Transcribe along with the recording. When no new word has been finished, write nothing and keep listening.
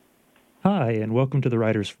Hi, and welcome to the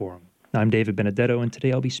Writers Forum. I'm David Benedetto, and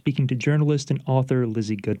today I'll be speaking to journalist and author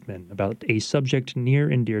Lizzie Goodman about a subject near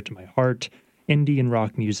and dear to my heart, indie and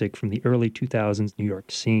rock music from the early 2000s New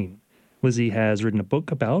York scene. Lizzie has written a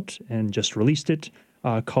book about, and just released it,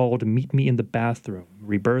 called Meet Me in the Bathroom,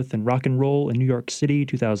 Rebirth and Rock and Roll in New York City,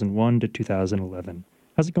 2001 to 2011.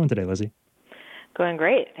 How's it going today, Lizzie? Going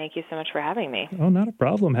great. Thank you so much for having me. Oh, not a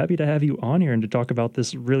problem. Happy to have you on here and to talk about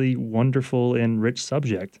this really wonderful and rich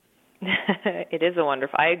subject. It is a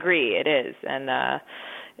wonderful. I agree. It is, and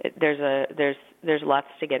there's lots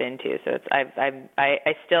to get into. So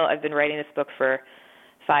I've been writing this book for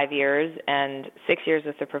 5 years and 6 years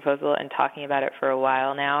with the proposal and talking about it for a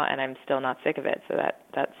while now, and I'm still not sick of it. So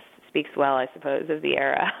that speaks well, I suppose, of the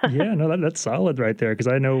era. Yeah, no, that's solid right there. Because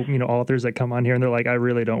I know, authors that come on here and they're like, I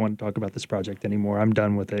really don't want to talk about this project anymore. I'm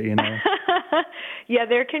done with it, Yeah,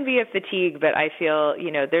 there can be a fatigue, but I feel,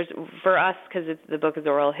 there's, for us, because the book is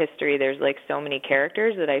oral history, there's like so many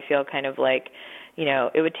characters that I feel kind of like,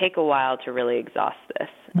 it would take a while to really exhaust this.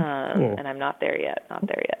 Cool. And I'm not there yet.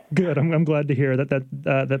 Good. I'm glad to hear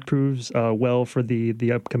that proves well for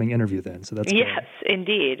the upcoming interview then. So that's yes, good.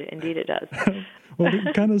 Indeed it does. Well,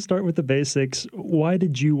 to kind of start with the basics, why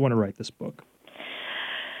did you want to write this book?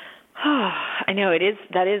 I know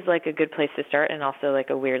that is like a good place to start, and also like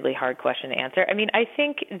a weirdly hard question to answer. I mean, I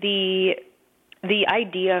think the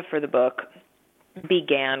idea for the book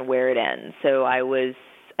began where it ends. So I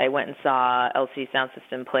went and saw LCD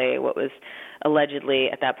Soundsystem play what was allegedly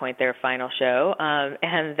at that point their final show,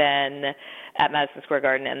 and then at Madison Square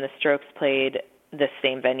Garden, and the Strokes played the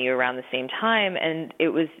same venue around the same time, and it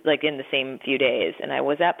was like in the same few days. And I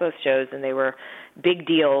was at both shows, and they were big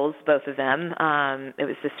deals, both of them. It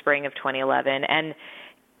was the spring of 2011,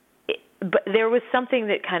 but there was something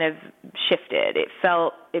that kind of shifted.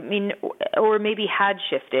 Or maybe had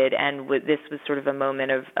shifted, and this was sort of a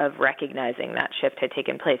moment of recognizing that shift had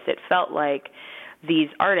taken place. It felt like these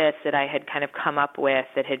artists that I had kind of come up with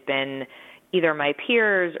that had been either my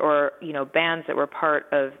peers or, bands that were part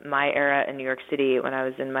of my era in New York City when I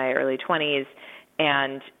was in my early 20s,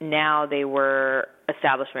 and now they were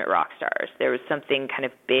establishment rock stars. There was something kind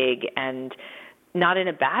of big, and not in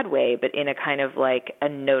a bad way, but in a kind of like a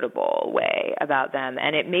notable way about them.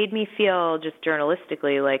 And it made me feel just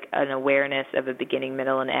journalistically like an awareness of a beginning,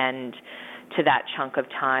 middle, and end to that chunk of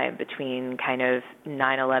time between kind of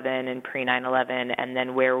 9/11 and pre-9/11, and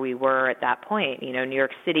then where we were at that point. New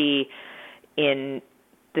York City in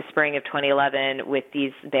the spring of 2011 with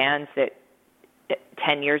these bands that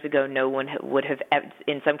 10 years ago no one would have,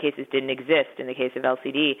 in some cases, didn't exist in the case of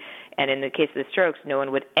LCD, and in the case of the Strokes, no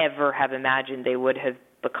one would ever have imagined they would have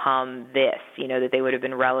become this, that they would have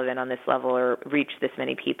been relevant on this level or reached this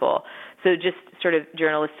many people. So just sort of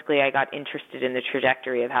journalistically, I got interested in the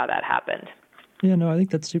trajectory of how that happened. Yeah, no, I think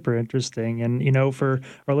that's super interesting. And, for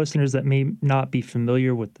our listeners that may not be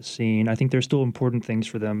familiar with the scene, I think there's still important things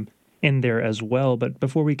for them in there as well. But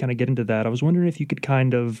before we kind of get into that, I was wondering if you could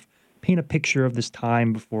kind of paint a picture of this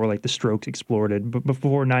time before, like, the Strokes exploded, but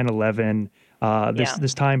before 9/11,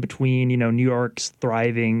 this time between, New York's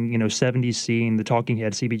thriving, 70s scene, the Talking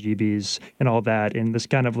Heads, CBGBs, and all that, and this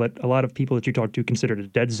kind of let a lot of people that you talk to considered a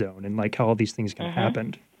dead zone, and like how all these things kind of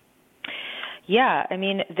happened. Yeah, I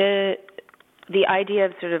mean, the idea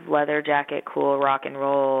of sort of leather jacket, cool rock and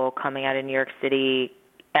roll coming out of New York City,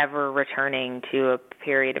 ever returning to a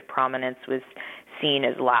period of prominence was seen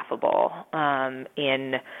as laughable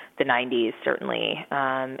in the 90s, certainly,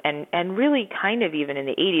 and really kind of even in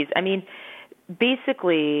the 80s. I mean,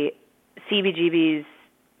 basically, CBGB's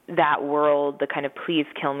that world, the kind of Please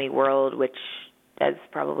Kill Me world, which, as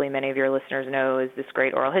probably many of your listeners know, is this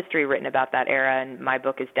great oral history written about that era, and my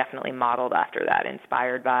book is definitely modeled after that,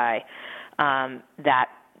 inspired by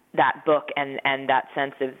that book and that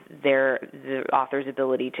sense of the author's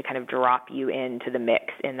ability to kind of drop you into the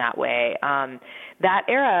mix in that way. That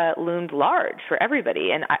era loomed large for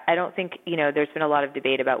everybody, and I don't think, there's been a lot of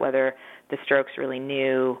debate about whether the Strokes really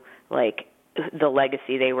knew, like, the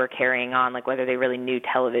legacy they were carrying on, like whether they really knew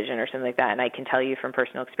television or something like that. And I can tell you from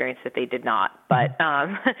personal experience that they did not. But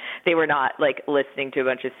they were not, like, listening to a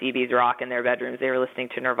bunch of CB's rock in their bedrooms. They were listening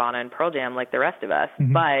to Nirvana and Pearl Jam like the rest of us.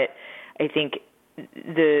 Mm-hmm. But I think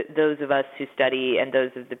those of us who study, and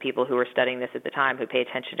those of the people who were studying this at the time, who pay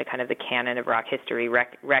attention to kind of the canon of rock history,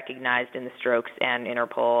 recognized in the Strokes and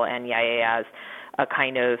Interpol and Yeah as a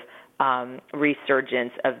kind of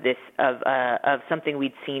resurgence of this of something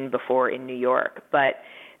we'd seen before in New York. But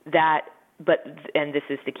this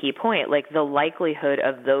is the key point, like the likelihood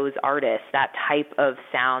of those artists, that type of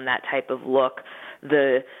sound, that type of look,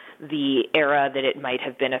 the the era that it might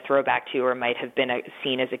have been a throwback to or might have been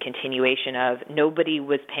seen as a continuation of. Nobody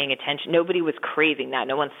was paying attention. Nobody was craving that.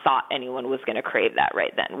 No one thought anyone was going to crave that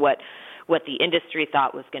right then. What the industry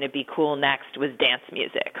thought was going to be cool next was dance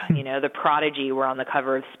music. You know, the Prodigy were on the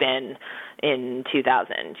cover of Spin in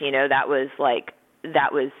 2000. You know, that was,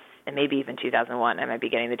 and maybe even 2001. I might be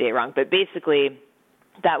getting the date wrong. But basically,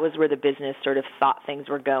 that was where the business sort of thought things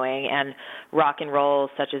were going. And rock and roll,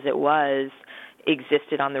 such as it was,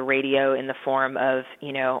 existed on the radio in the form of,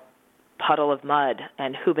 you know, Puddle of Mud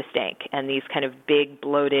and Hoobastank and these kind of big,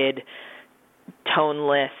 bloated,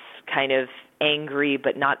 toneless, kind of angry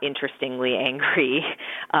but not interestingly angry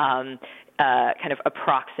kind of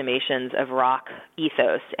approximations of rock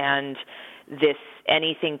ethos. And this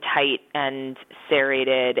anything tight and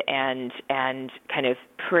serrated and kind of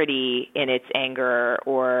pretty in its anger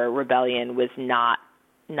or rebellion was not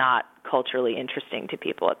culturally interesting to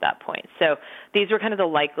people at that point. So these were kind of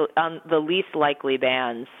the least likely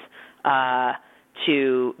bands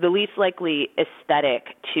the least likely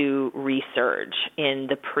aesthetic to resurge in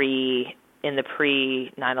the pre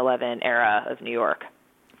 9/11 era of New York.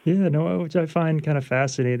 Yeah, no, which I find kind of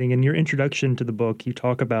fascinating. In your introduction to the book, you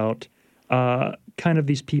talk about kind of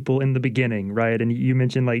these people in the beginning, right? And you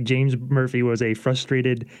mentioned like James Murphy was a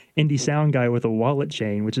frustrated indie sound guy with a wallet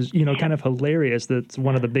chain, which is, you know, kind of hilarious. That's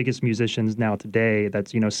one of the biggest musicians now today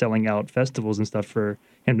that's, you know, selling out festivals and stuff for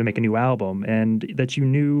him to make a new album. And that you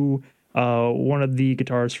knew one of the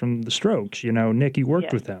guitarists from The Strokes, you know, Nick, you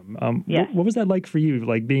worked with him. What was that like for you,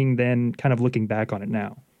 like being then kind of looking back on it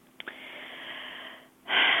now?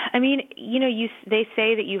 I mean, you know, they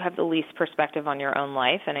say that you have the least perspective on your own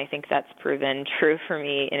life, and I think that's proven true for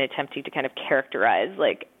me in attempting to kind of characterize,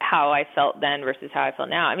 like, how I felt then versus how I feel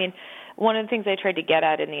now. I mean, one of the things I tried to get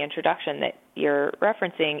at in the introduction that you're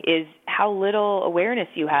referencing is how little awareness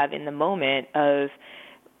you have in the moment of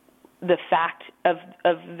the fact of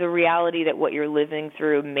the reality that what you're living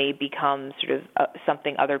through may become sort of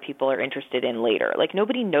something other people are interested in later. Like,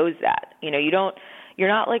 nobody knows that. You know, you're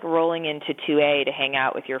not like rolling into 2A to hang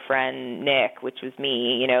out with your friend Nick, which was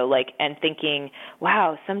me, you know, like, and thinking,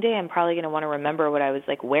 wow, someday I'm probably going to want to remember what I was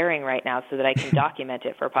like wearing right now so that I can document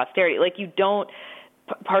it for posterity. Like, you don't,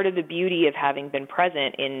 part of the beauty of having been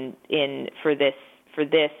present in for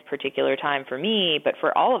this particular time for me, but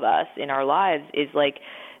for all of us in our lives, is like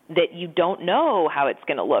that you don't know how it's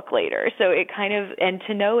going to look later. So it kind of, and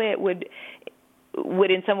to know it would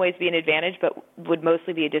in some ways be an advantage, but would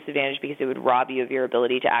mostly be a disadvantage because it would rob you of your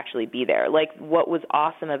ability to actually be there. Like, what was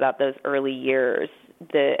awesome about those early years,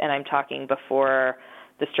 and I'm talking before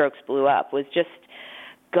the Strokes blew up, was just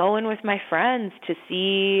going with my friends to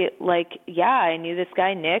see, like, yeah, I knew this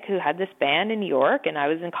guy Nick who had this band in New York, and I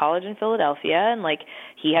was in college in Philadelphia, and like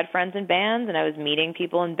he had friends in bands, and I was meeting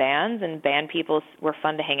people in bands, and band people were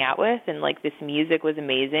fun to hang out with, and like this music was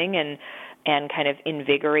amazing and kind of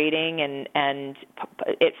invigorating, and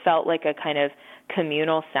it felt like a kind of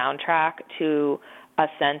communal soundtrack to a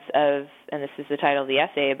sense of, and this is the title of the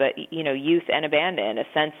essay, but, you know, youth and abandon, a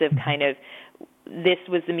sense of kind of, this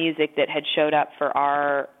was the music that had showed up for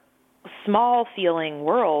our small feeling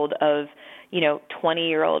world of, you know,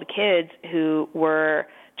 20-year-old kids who were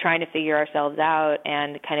trying to figure ourselves out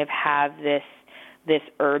and kind of have this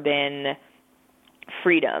urban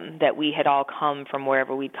freedom that we had all come from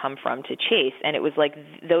wherever we'd come from to chase. And it was like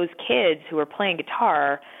those kids who were playing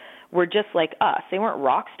guitar were just like us. They weren't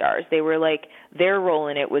rock stars. They were like, their role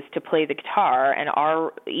in it was to play the guitar, and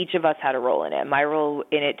each of us had a role in it. My role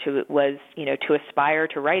in it was, you know, to aspire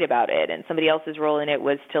to write about it, and somebody else's role in it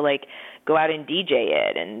was to like go out and DJ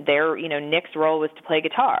it, and you know, Nick's role was to play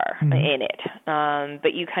guitar in it.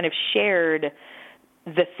 But you kind of shared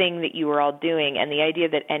the thing that you were all doing, and the idea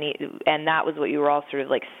that and that was what you were all sort of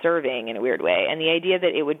like serving in a weird way, and the idea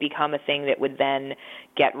that it would become a thing that would then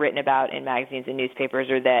get written about in magazines and newspapers,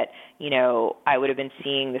 or that, you know, I would have been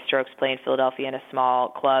seeing the Strokes play in Philadelphia in a small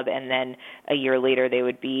club, and then a year later they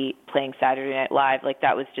would be playing Saturday Night Live. Like,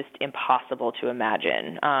 that was just impossible to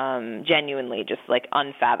imagine, genuinely just like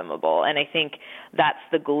unfathomable. And I think that's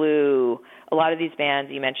the glue. A lot of these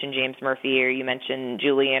bands, you mentioned James Murphy or you mentioned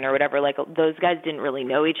Julian or whatever, like those guys didn't really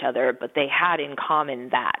know each other, but they had in common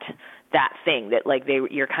that thing that like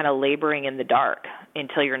you're kind of laboring in the dark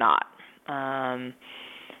until you're not.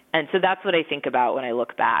 And so that's what I think about when I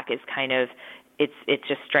look back, is kind of, it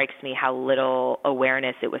just strikes me how little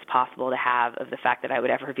awareness it was possible to have of the fact that I would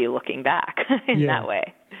ever be looking back in that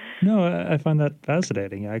way. No, I find that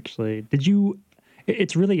fascinating, actually.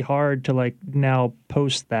 It's really hard to like now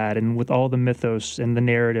post that, and with all the mythos and the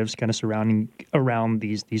narratives kind of surrounding around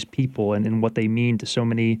these people and what they mean to so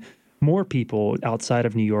many more people outside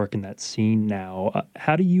of New York in that scene now.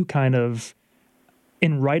 How do you kind of,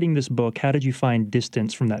 in writing this book, how did you find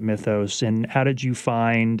distance from that mythos, and how did you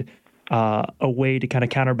find a way to kind of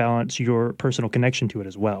counterbalance your personal connection to it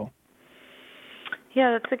as well?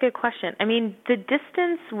 Yeah, that's a good question. I mean, the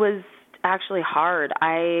distance was actually hard.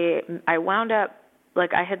 I wound up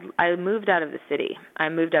I moved out of the city. I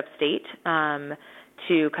moved upstate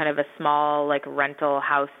to kind of a small like rental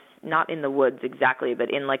house, not in the woods exactly, but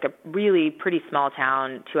in like a really pretty small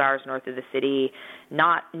town 2 hours north of the city,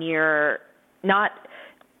 not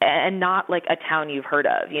like a town you've heard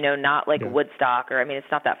of, not like Yeah. Woodstock, or I mean, it's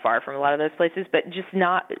not that far from a lot of those places, but just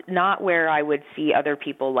not where I would see other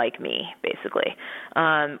people like me, basically,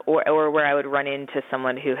 or where I would run into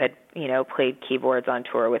someone who had played keyboards on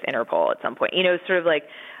tour with Interpol at some point. Sort of like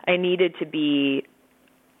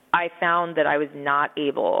I found that I was not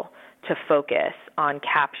able to focus on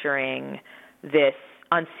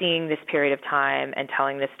on seeing this period of time and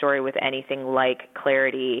telling this story with anything like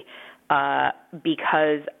clarity,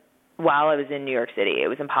 because while I was in New York City, it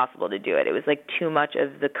was impossible to do it. It was like too much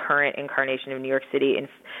of the current incarnation of New York City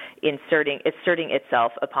inserting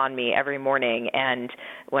itself upon me every morning. And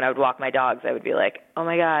when I would walk my dogs, I would be like, oh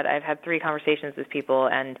my God, I've had 3 conversations with people,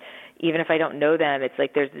 and even if I don't know them, it's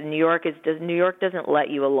like New York doesn't let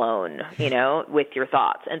you alone, with your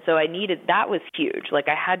thoughts. And so that was huge. Like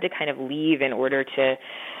I had to kind of leave in order to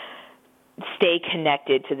stay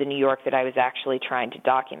connected to the New York that I was actually trying to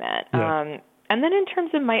document. Yeah. And then in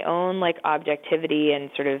terms of my own like objectivity and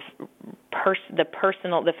sort of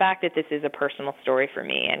the fact that this is a personal story for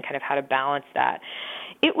me and kind of how to balance that,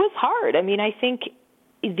 it was hard. I mean, I think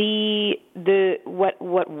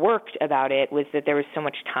what worked about it was that there was so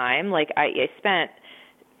much time. Like I spent,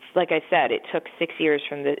 like I said, it took 6 years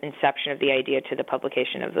from the inception of the idea to the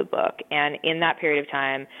publication of the book. And in that period of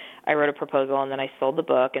time, I wrote a proposal, and then I sold the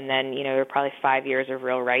book, and then, there were probably 5 years of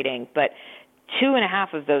real writing. But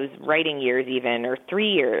 2.5 of those writing years even, or 3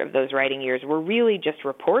 years of those writing years, were really just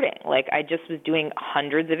reporting. Like I just was doing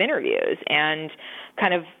hundreds of interviews and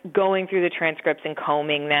kind of going through the transcripts and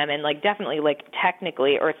combing them, and like definitely like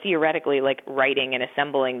technically or theoretically like writing and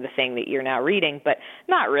assembling the thing that you're now reading, but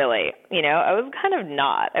not really. I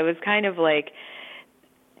was kind of like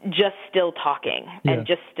just still talking and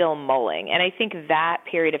just still mulling. And I think that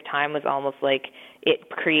period of time was almost like it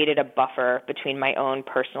created a buffer between my own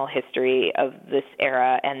personal history of this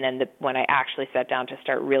era and then when I actually sat down to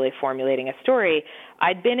start really formulating a story.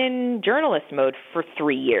 I'd been in journalist mode for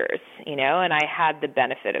 3 years, and I had the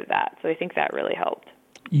benefit of that. So I think that really helped.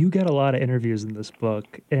 You get a lot of interviews in this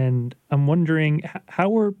book, and I'm wondering, how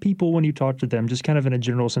were people when you talked to them, just kind of in a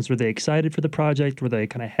general sense? Were they excited for the project? Were they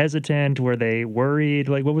kind of hesitant? Were they worried?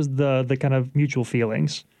 Like, what was the kind of mutual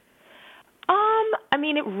feelings? I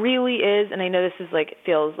mean, it really is, and I know this is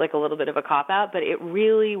feels like a little bit of a cop-out, but it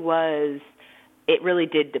really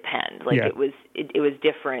did depend. Like, Yeah. it was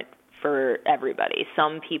different for everybody.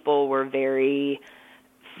 Some people were very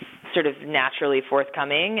sort of naturally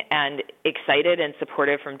forthcoming and excited and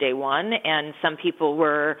supportive from day one, and some people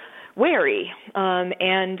were wary.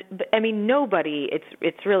 And I mean, nobody,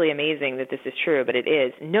 it's really amazing that this is true, but it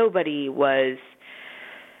is. Nobody was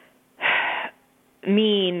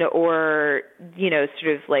mean or,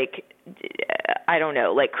 sort of I don't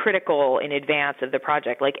know, critical in advance of the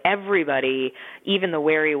project. Like everybody, even the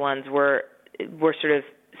wary ones, were sort of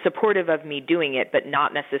supportive of me doing it, but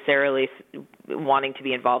not necessarily wanting to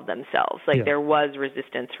be involved themselves. There was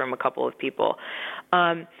resistance from a couple of people.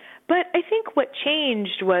 But I think what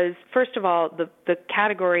changed was, first of all, the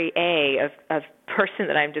category A of person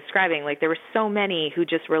that I'm describing. There were so many who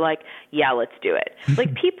just were like, yeah, let's do it.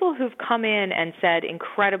 People who've come in and said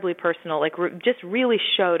incredibly personal, just really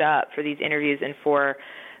showed up for these interviews and for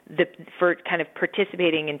kind of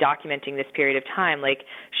participating and documenting this period of time,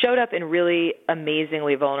 showed up in really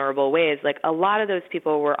amazingly vulnerable ways. A lot of those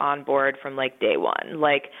people were on board from day one,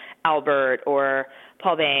 like Albert or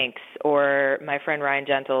Paul Banks or my friend Ryan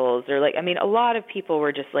Gentles, or a lot of people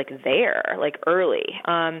were just there, early.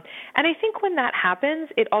 And I think when that happens,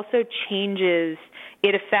 it also changes,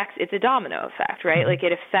 it's a domino effect, right? Mm-hmm.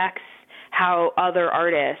 It affects how other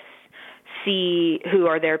artists see who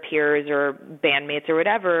are their peers or bandmates or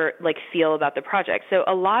whatever, feel about the project. So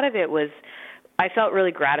a lot of it was, I felt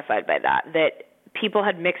really gratified by that people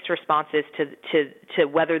had mixed responses to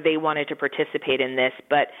whether they wanted to participate in this.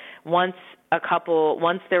 But once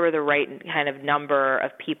there were the right kind of number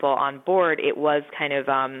of people on board, it was kind of,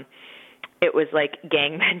 it was like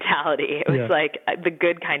gang mentality. It was the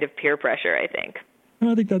good kind of peer pressure, I think.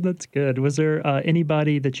 I think that's good. Was there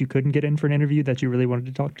anybody that you couldn't get in for an interview that you really wanted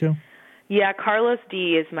to talk to? Yeah, Carlos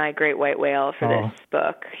D is my great white whale for this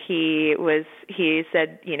book. He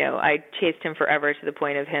said, I chased him forever to the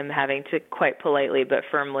point of him having to quite politely but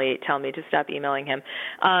firmly tell me to stop emailing him.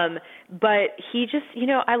 But he just,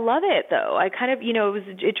 I love it though. I kind of,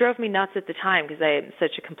 it drove me nuts at the time because I am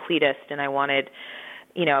such a completist and I wanted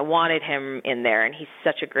him in there, and he's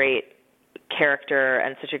such a great character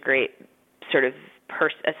and such a great sort of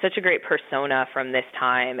such a great persona from this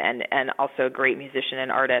time, and also a great musician and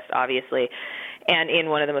artist, obviously, and in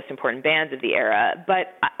one of the most important bands of the era.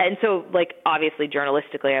 And so, like, obviously,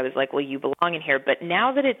 journalistically, I was like, well, you belong in here. But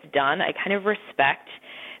now that it's done, I kind of respect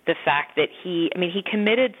the fact that he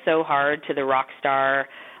committed so hard to the rock star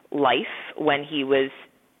life when he was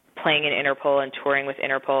playing in Interpol and touring with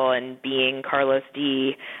Interpol and being Carlos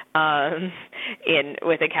D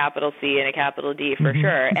with a capital C and a capital D for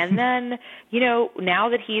sure. And then, now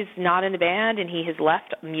that he's not in the band and he has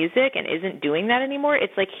left music and isn't doing that anymore,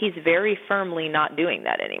 it's like he's very firmly not doing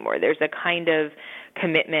that anymore. There's a kind of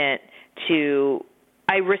commitment to,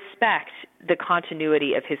 I respect the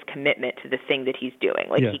continuity of his commitment to the thing that he's doing.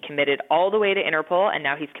 Like, he committed all the way to Interpol, and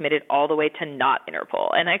now he's committed all the way to not Interpol.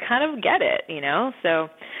 And I kind of get it, So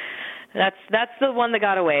that's the one that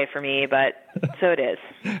got away for me, but so it is.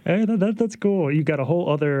 Hey, that's cool. You got a whole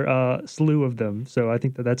other slew of them, so I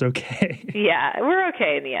think that's okay. Yeah, we're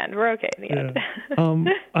okay in the end. End.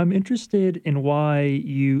 I'm interested in why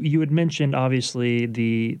you had mentioned, obviously,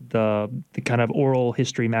 the kind of oral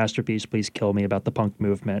history masterpiece, Please Kill Me, about the punk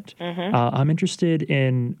movement. I'm interested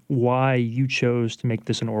in why you chose to make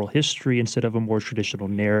this an oral history instead of a more traditional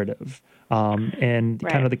narrative, and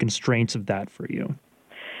kind of the constraints of that for you.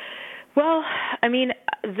 Well,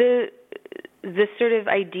 the sort of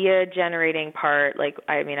idea generating part,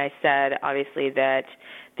 I said obviously that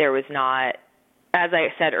there was not, as I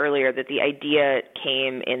said earlier, that the idea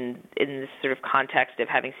came in this sort of context of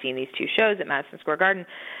having seen these two shows at Madison Square Garden,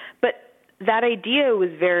 but that idea was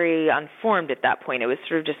very unformed at that point. It was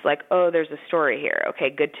sort of just like, oh, there's a story here. Okay,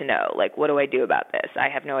 good to know. Like, what do I do about this? I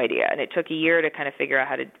have no idea. And it took a year to kind of figure out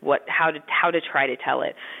how to try to tell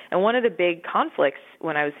it. And one of the big conflicts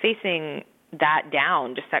when I was facing that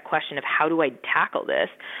down, just that question of how do I tackle this,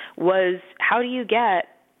 was how do you get,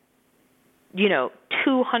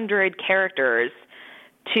 200 characters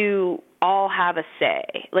to all have a say?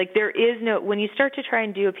 Like, there is no, when you start to try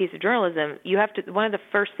and do a piece of journalism, you have to, one of the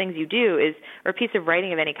first things you do is, or a piece of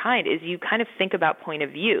writing of any kind, is you kind of think about point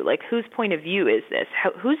of view. Like, whose point of view is this?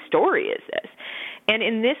 Whose story is this? And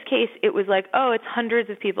in this case, it was like, oh, it's hundreds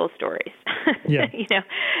of people's stories. Yeah.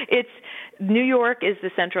 It's New York is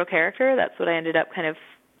the central character. That's what I ended up kind of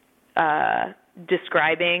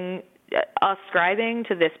ascribing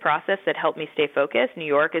to this process that helped me stay focused. New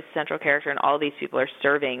York is the central character, and all these people are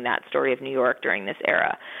serving that story of New York during this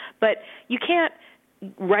era. But you couldn't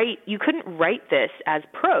write this as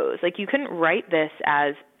prose. Like, you couldn't write this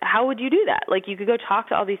as, how would you do that? Like, you could go talk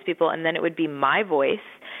to all these people, and then it would be my voice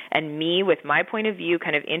and me with my point of view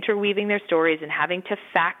kind of interweaving their stories and having to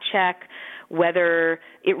fact check whether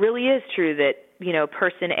it really is true that,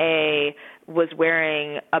 person A was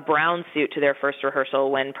wearing a brown suit to their first rehearsal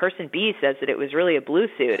when person B says that it was really a blue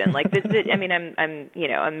suit. And like,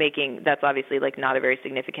 I'm making, that's obviously like not a very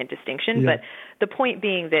significant distinction, but the point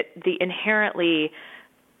being that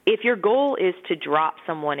if your goal is to drop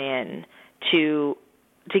someone in to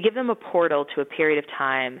give them a portal to a period of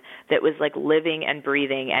time that was like living and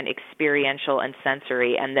breathing and experiential and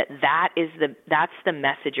sensory, and that's the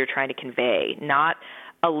message you're trying to convey, not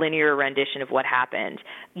a linear rendition of what happened.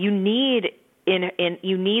 You need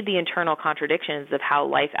the internal contradictions of how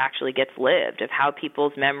life actually gets lived, of how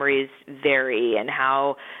people's memories vary, and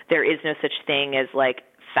how there is no such thing as like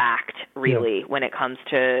fact, really, when it comes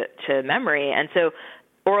to memory. And so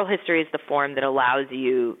oral history is the form that allows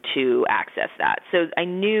you to access that. So I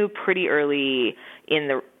knew pretty early in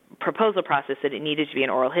the proposal process that it needed to be an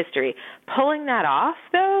oral history. Pulling that off,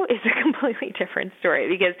 though, is a completely different story,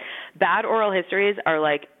 because bad oral histories are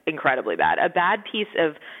like incredibly bad. A bad piece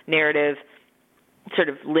of narrative, sort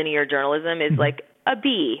of linear journalism, is like a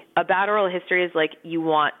B. A bad oral history is like you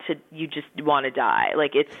just want to die.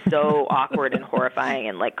 Like, it's so awkward and horrifying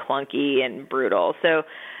and like clunky and brutal. So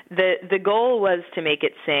the goal was to make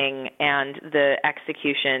it sing, and the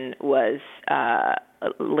execution was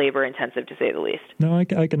labor intensive, to say the least. No, I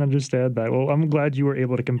can understand that. Well, I'm glad you were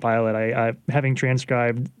able to compile it. I having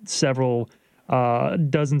transcribed several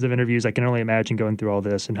dozens of interviews, I can only imagine going through all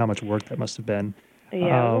this and how much work that must have been. Yeah,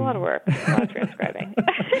 it was a lot of work, a lot of transcribing.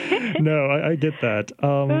 No, I get that. It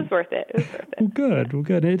was worth it. It was worth it. Well, good. Well,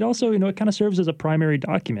 good. And it also, it kind of serves as a primary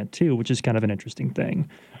document too, which is kind of an interesting thing.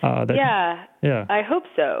 Yeah. Yeah. I hope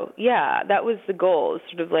so. Yeah, that was the goal.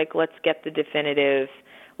 Sort of like, let's get the definitive.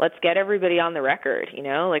 Let's get everybody on the record.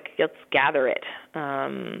 Like let's gather it,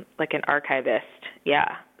 like an archivist.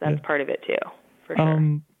 Yeah, that's part of it too, for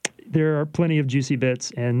sure. There are plenty of juicy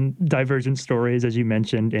bits and divergent stories, as you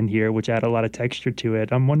mentioned in here, which add a lot of texture to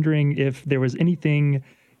it. I'm wondering if there was anything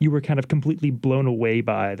you were kind of completely blown away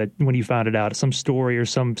by that when you found it out, some story or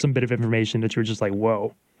some bit of information that you were just like,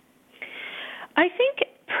 whoa. I think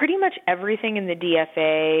pretty much everything in the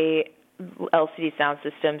DFA LCD Sound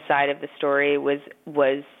System side of the story was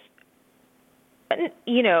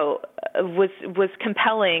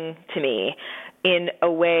compelling to me in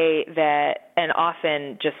a way that, and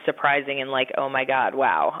often just surprising and like, oh my God,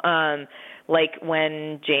 wow. Like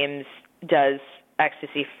when James does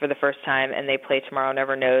Ecstasy for the first time and they play Tomorrow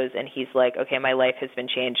Never Knows and he's like, okay, my life has been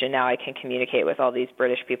changed and now I can communicate with all these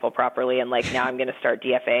British people properly and like now I'm going to start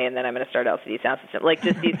DFA and then I'm going to start LCD Sound System. Like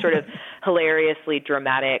just these sort of hilariously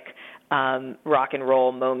dramatic rock and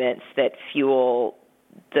roll moments that fuel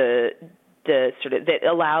the sort of, that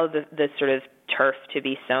allow the sort of turf to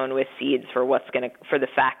be sown with seeds for for the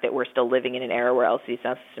fact that we're still living in an era where LCD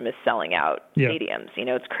Sound System is selling out stadiums.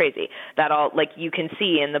 It's crazy. That all, like you can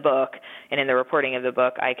see in the book and in the reporting of the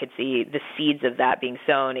book, I could see the seeds of that being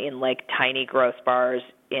sown in like tiny gross bars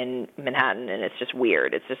in Manhattan, and it's just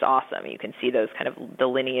weird. It's just awesome. You can see those kind of the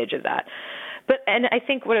lineage of that. And I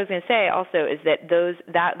think what I was going to say also is that those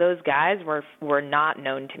guys were not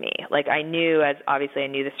known to me. Like obviously I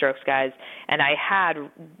knew the Strokes guys, and I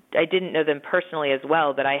didn't know them personally as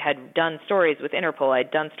well, but I had done stories with Interpol.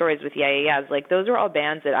 I'd done stories with Yeah Yeah Yeahs. Like those are all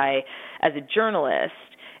bands that I, as a journalist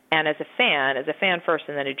and as a fan first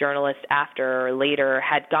and then a journalist after or later,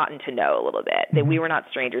 had gotten to know a little bit, that we were not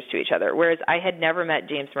strangers to each other. Whereas I had never met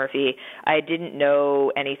James Murphy. I didn't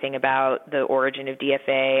know anything about the origin of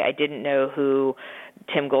DFA. I didn't know who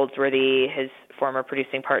Tim Goldsworthy, his former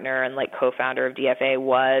producing partner and like co-founder of DFA,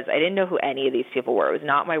 was. I didn't know who any of these people were. It was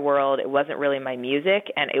not my world. It wasn't really my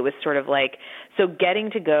music. And it was sort of like, so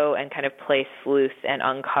getting to go and kind of play sleuth and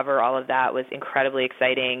uncover all of that was incredibly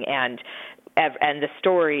exciting. And the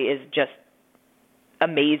story is just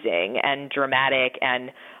amazing and dramatic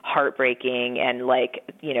and heartbreaking and like,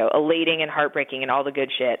 elating and heartbreaking and all the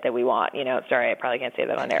good shit that we want. Sorry, I probably can't say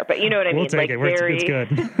that on air, but you know what I mean? We'll take it. It's good.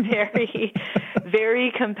 very,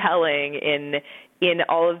 very compelling in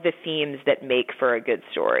all of the themes that make for a good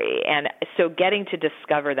story. And so getting to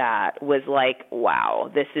discover that was like,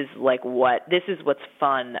 wow, this is what's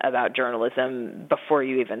fun about journalism before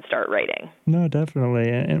you even start writing. No, definitely.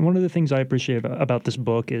 And one of the things I appreciate about this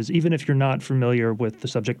book is even if you're not familiar with the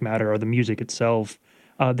subject matter or the music itself,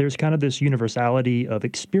 there's kind of this universality of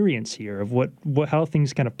experience here of how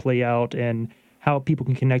things kind of play out and how people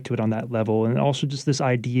can connect to it on that level. And also just this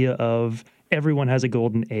idea of everyone has a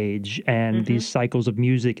golden age and these cycles of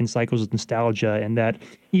music and cycles of nostalgia, and that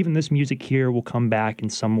even this music here will come back in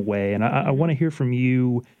some way. And I want to hear from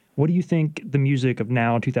you. What do you think the music of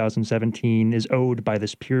now, 2017, is owed by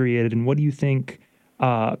this period? And what do you think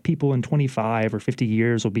people in 25 or 50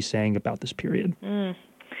 years will be saying about this period?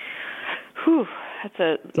 Whew,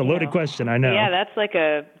 it's a loaded question, I know. Yeah, that's like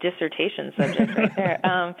a dissertation subject right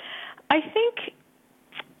there.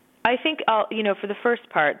 I think for the first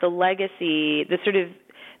part, the legacy, the sort of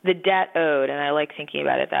the debt owed, and I like thinking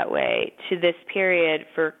about it that way, to this period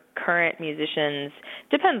for current musicians,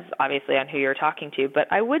 depends obviously on who you're talking to, but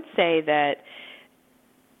I would say that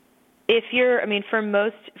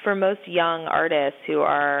for most young artists who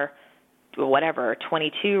are,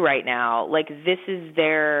 22 right now, like this is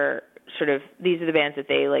their sort of, these are the bands that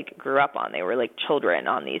they like grew up on. They were like children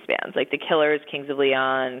on these bands, like the Killers, Kings of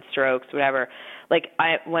Leon, Strokes, whatever. Like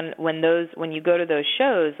when you go to those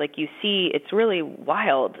shows, like you see, it's really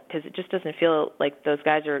wild because it just doesn't feel like those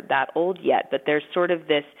guys are that old yet. But there's sort of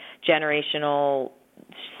this generational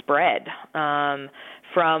spread from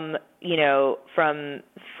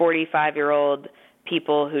 45-year-old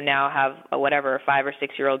people who now have 5 or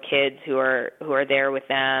 6-year-old kids who are there with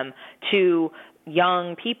them to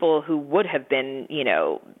young people who would have been,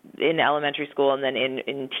 in elementary school and then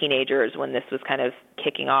in teenagers when this was kind of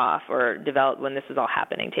kicking off or developed, when this was all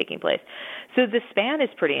taking place. So the span is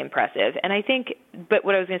pretty impressive. And I think, but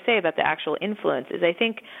what I was going to say about the actual influence is I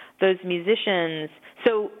think those musicians,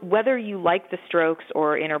 so whether you like the Strokes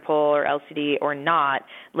or Interpol or LCD or not,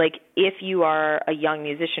 like if you are a young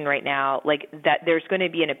musician right now, like that there's going to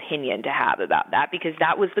be an opinion to have about that because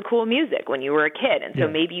that was the cool music when you were a kid. And so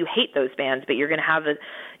maybe you hate those bands, but you're going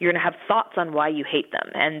to have thoughts on why you hate them.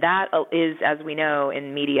 And that is, as we know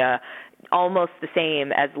in media, almost the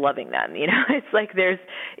same as loving them. You know, it's like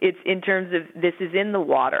it's in terms of, this is in the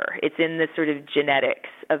water. It's in the sort of genetics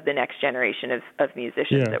of the next generation of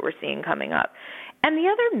musicians that we're seeing coming up. And the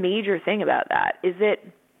other major thing about that is that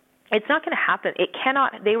it's not going to happen. It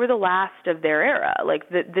cannot. They were the last of their era. Like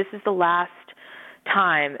this is the last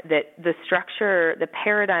time that the structure, the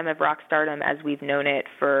paradigm of rock stardom as we've known it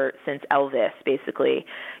since Elvis, basically,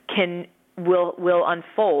 will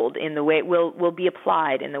unfold in the way will be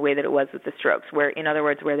applied in the way that it was with the Strokes. Where, in other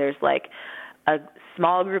words, where there's like a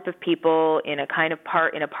small group of people in a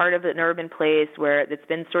part of an urban place where it's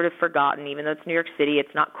been sort of forgotten, even though it's New York City,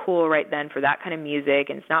 it's not cool right then for that kind of music,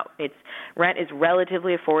 and it's rent is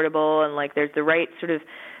relatively affordable, and like there's the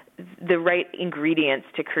right ingredients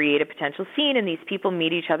to create a potential scene, and these people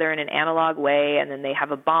meet each other in an analog way, and then they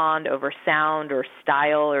have a bond over sound or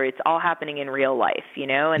style, or it's all happening in real life, you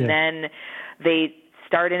know, and then they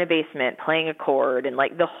start in a basement playing a chord, and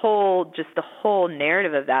like the whole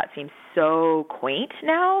narrative of that seems so quaint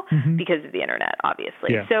now because of the internet,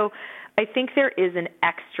 obviously. So I think there is an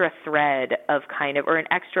extra thread of or an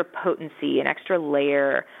extra potency, an extra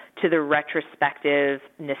layer to the retrospective,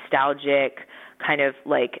 nostalgic kind of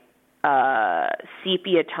like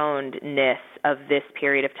sepia-tonedness of this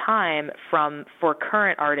period of time for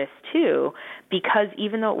current artists too, because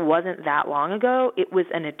even though it wasn't that long ago, it was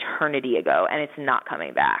an eternity ago, and it's not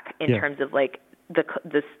coming back in terms of like the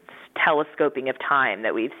telescoping of time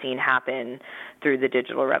that we've seen happen through the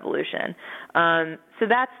digital revolution. So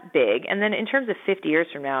that's big. And then in terms of 50 years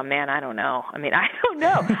from now, man, I don't know. I mean, I don't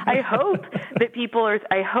know. I hope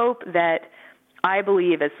that I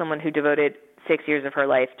believe, as someone who devoted 6 years of her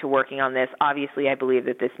life to working on this, obviously I believe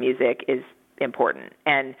that this music is important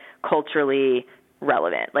and culturally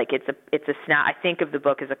relevant. Like it's a snap. I think of the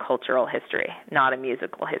book as a cultural history, not a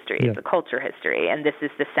musical history. It's a culture history, and this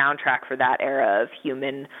is the soundtrack for that era of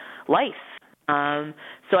human life.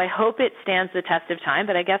 So I hope it stands the test of time,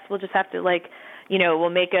 but I guess we'll just have to we'll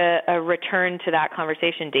make a return to that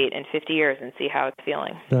conversation date in 50 years and see how it's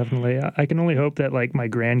feeling. Definitely. I can only hope that like my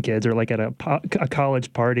grandkids are like at a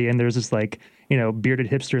college party and there's this bearded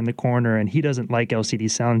hipster in the corner and he doesn't like LCD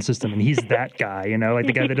Sound System and he's that guy, like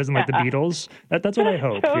the guy that doesn't like the Beatles. That's what I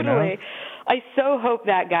hope, Totally. I so hope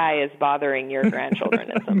that guy is bothering your grandchildren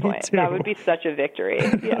at some point. Too. That would be such a victory.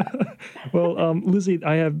 Yeah. Well, Lizzie,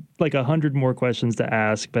 I have like 100 more questions to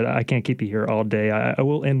ask, but I can't keep you here all day. I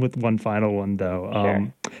will end with one final one, though.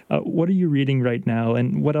 Sure. What are you reading right now,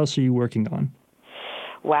 and what else are you working on?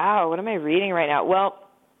 Wow, what am I reading right now? Well,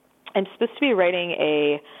 I'm supposed to be writing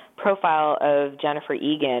a profile of Jennifer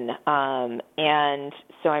Egan, and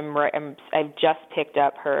so I've just picked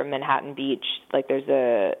up her Manhattan Beach. Like there's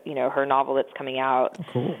her novel that's coming out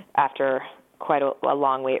after quite a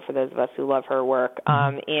long wait for those of us who love her work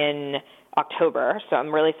in October. So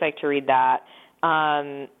I'm really psyched to read that.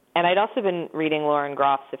 And I'd also been reading Lauren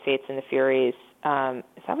Groff's The Fates and the Furies.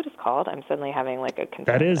 Is that what it's called? I'm suddenly having like a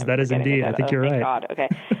concern. That is indeed. I think you're right. God. Okay.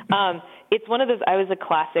 It's one of those. I was a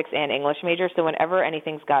classics and English major, so whenever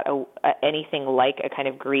anything's got anything like a kind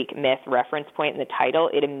of Greek myth reference point in the title,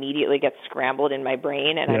 it immediately gets scrambled in my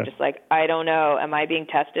brain, and I'm just like, I don't know. Am I being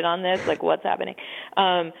tested on this? Like, what's happening?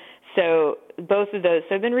 So both of those.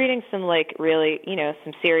 So I've been reading some really,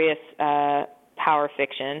 some serious power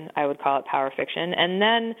fiction. I would call it power fiction, and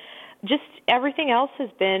then just everything else has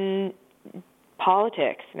been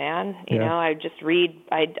politics, man. I just read.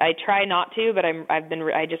 I try not to, but I'm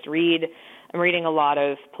reading a lot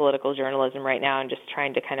of political journalism right now, and just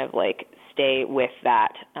trying to kind of like stay with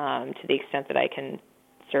that to the extent that I can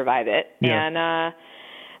survive it. Yeah. And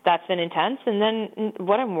that's been intense. And then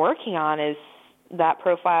what I'm working on is that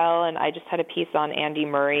profile, and I just had a piece on Andy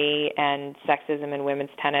Murray and sexism in women's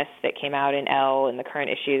tennis that came out in Elle in the current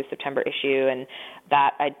issue, the September issue, and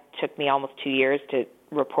that took me almost 2 years to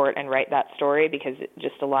report and write that story because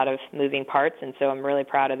just a lot of moving parts, and so I'm really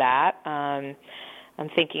proud of that. I'm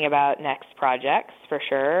thinking about next projects for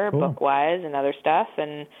sure, book-wise and other stuff,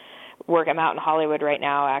 and I'm out in Hollywood right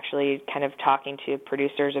now actually kind of talking to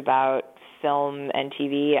producers about film and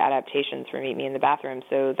TV adaptations for Meet Me in the Bathroom,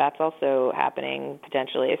 so that's also happening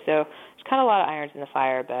potentially. So there's kind of a lot of irons in the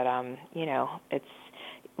fire, but it's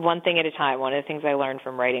one thing at a time. One of the things I learned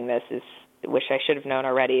from writing this is wish I should have known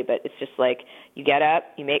already, but it's just like you get up,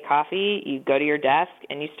 you make coffee, you go to your desk,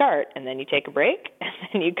 and you start, and then you take a break, and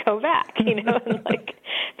then you go back, and like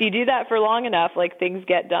if you do that for long enough, like things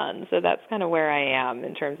get done. So that's kind of where I am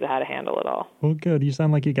in terms of how to handle it all. Well, good. You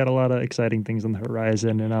sound like you got a lot of exciting things on the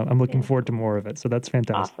horizon, and I'm looking forward to more of it. So that's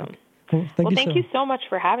fantastic. Awesome. Well, thank you so much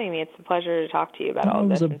for having me. It's a pleasure to talk to you about all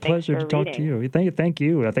this. It was a pleasure to talk to you. Thank you.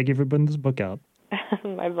 Thank you for putting this book out.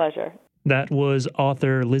 My pleasure. That was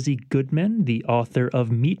author Lizzie Goodman, the author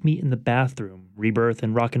of Meet Me in the Bathroom, Rebirth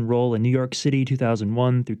and Rock and Roll in New York City,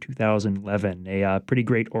 2001 through 2011. A pretty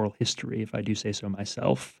great oral history, if I do say so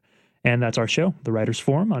myself. And that's our show, The Writers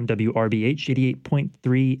Forum, on WRBH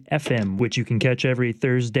 88.3 FM, which you can catch every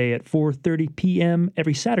Thursday at 4:30 p.m.,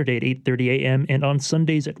 every Saturday at 8:30 a.m., and on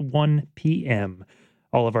Sundays at 1 p.m.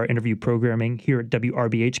 All of our interview programming here at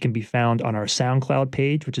WRBH can be found on our SoundCloud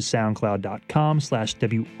page, which is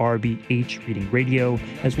soundcloud.com/WRBH Reading Radio,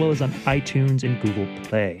 as well as on iTunes and Google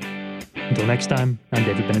Play. Until next time, I'm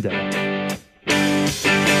David Benedetto.